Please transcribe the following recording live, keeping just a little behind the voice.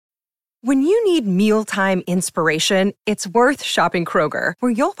When you need mealtime inspiration, it's worth shopping Kroger,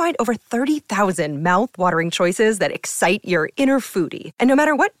 where you'll find over 30,000 mouth-watering choices that excite your inner foodie. And no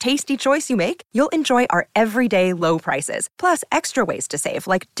matter what tasty choice you make, you'll enjoy our everyday low prices, plus extra ways to save,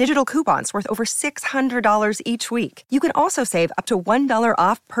 like digital coupons worth over $600 each week. You can also save up to $1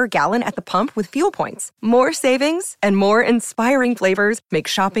 off per gallon at the pump with fuel points. More savings and more inspiring flavors make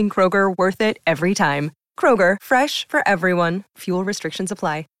shopping Kroger worth it every time. Kroger, fresh for everyone. Fuel restrictions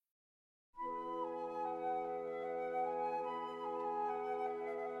apply.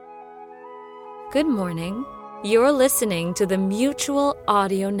 Good morning. You're listening to the Mutual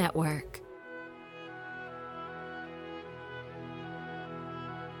Audio Network.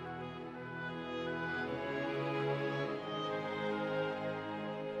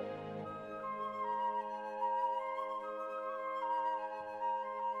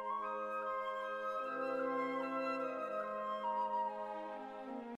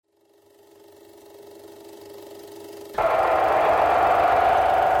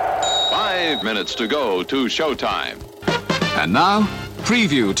 Minutes to go to showtime. And now,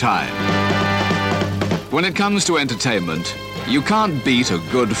 preview time. When it comes to entertainment, you can't beat a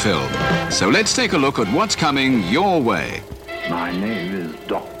good film. So let's take a look at what's coming your way. My name is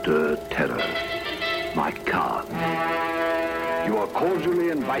Dr. Terror. My card. You are cordially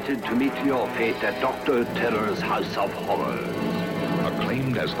invited to meet your fate at Dr. Terror's House of Horrors.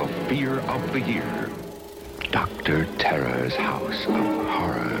 Acclaimed as the fear of the year. Dr. Terror's House of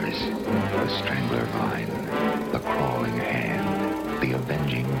Horrors. The Strangler Vine, the Crawling Hand, the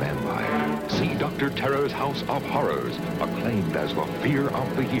Avenging Vampire. See Dr. Terror's House of Horrors, acclaimed as the fear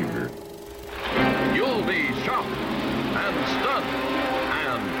of the year. You'll be shocked and stunned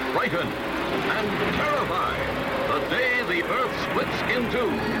and frightened and terrified the day the Earth splits in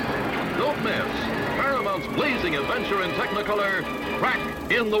two. Don't miss Paramount's blazing adventure in Technicolor, Crack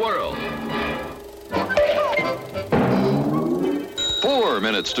in the World. 4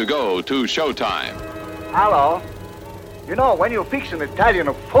 minutes to go to showtime. Hello. You know, when you fix an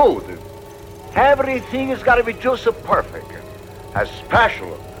Italian food, everything has got to be just perfect.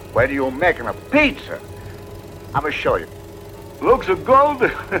 Especially when you're making a pizza. I'm going to show you. Looks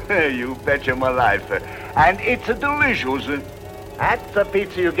good? You betcha my life. And it's delicious. That's the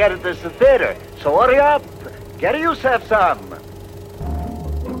pizza you get at the theater. So hurry up. Get yourself some.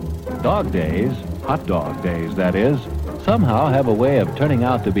 Dog days, hot dog days, that is, somehow have a way of turning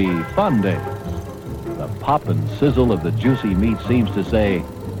out to be fun days. The pop and sizzle of the juicy meat seems to say,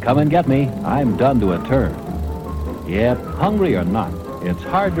 come and get me, I'm done to a turn. Yet, hungry or not, it's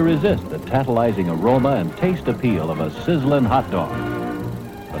hard to resist the tantalizing aroma and taste appeal of a sizzling hot dog.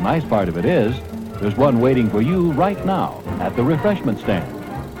 The nice part of it is, there's one waiting for you right now at the refreshment stand.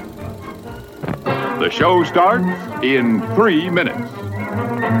 The show starts in 3 minutes.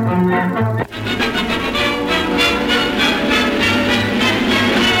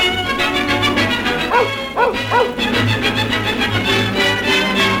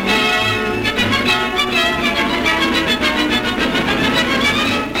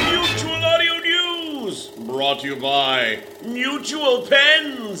 Brought to you by Mutual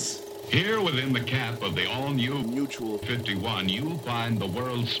Pens. Here within the cap of the all-new Mutual 51, you'll find the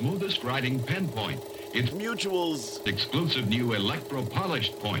world's smoothest riding pen point. It's Mutual's exclusive new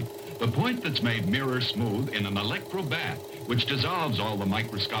electro-polished point. The point that's made mirror smooth in an electro bath, which dissolves all the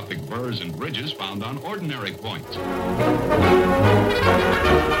microscopic burrs and ridges found on ordinary points.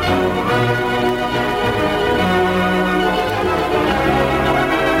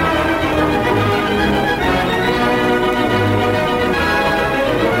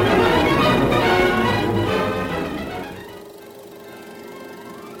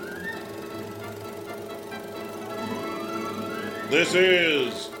 This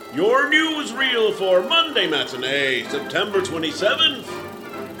is your newsreel for Monday matinee, September 27th.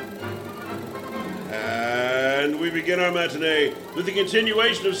 And we begin our matinee with the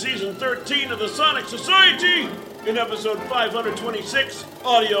continuation of Season 13 of the Sonic Society. In episode 526,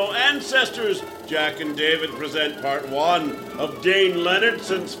 Audio Ancestors, Jack and David present part 1 of Dane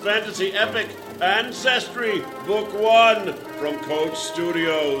Leonardson's fantasy epic, Ancestry, Book 1, from Coach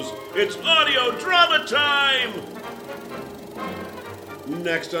Studios. It's audio drama time!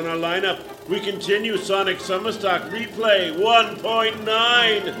 Next on our lineup, we continue Sonic Summer Stock Replay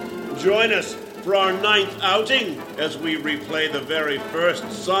 1.9. Join us for our 9th outing as we replay the very first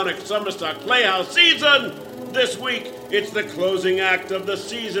Sonic Summer Stock Playhouse season. This week, it's the closing act of the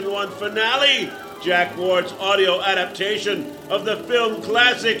Season 1 finale, Jack Ward's audio adaptation of the film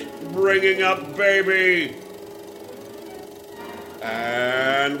classic Bringing Up Baby.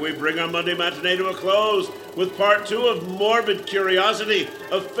 And we bring our Monday matinee to a close with part 2 of Morbid Curiosity,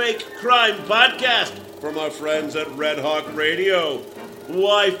 a fake crime podcast from our friends at Red Hawk Radio.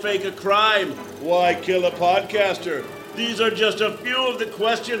 Why fake a crime? Why kill a podcaster? These are just a few of the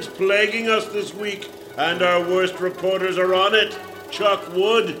questions plaguing us this week, and our worst reporters are on it. Chuck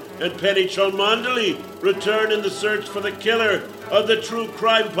Wood and Penny Cholmondeley return in the search for the killer of the true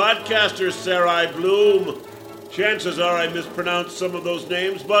crime podcaster Sarai Bloom. Chances are I mispronounced some of those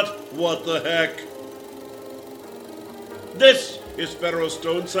names, but what the heck? This is Pharaoh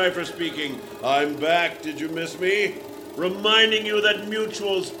Stonecipher speaking. I'm back. Did you miss me? Reminding you that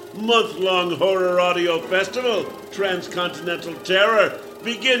Mutual's month-long horror audio festival, Transcontinental Terror,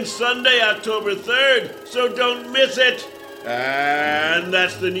 begins Sunday, October 3rd, so don't miss it. And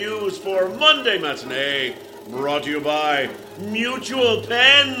that's the news for Monday Matinee, brought to you by Mutual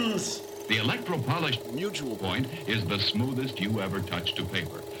Pens. The electro-polished Mutual Point is the smoothest you ever touched to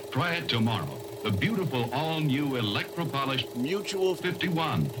paper. Try it tomorrow. The beautiful all-new electro-polished Mutual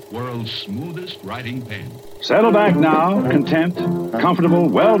 51, world's smoothest writing pen. Settle back now, content, comfortable,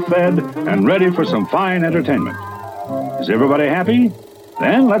 well-fed, and ready for some fine entertainment. Is everybody happy?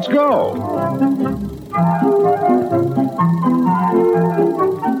 Then let's go.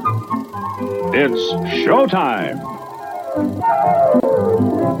 It's showtime.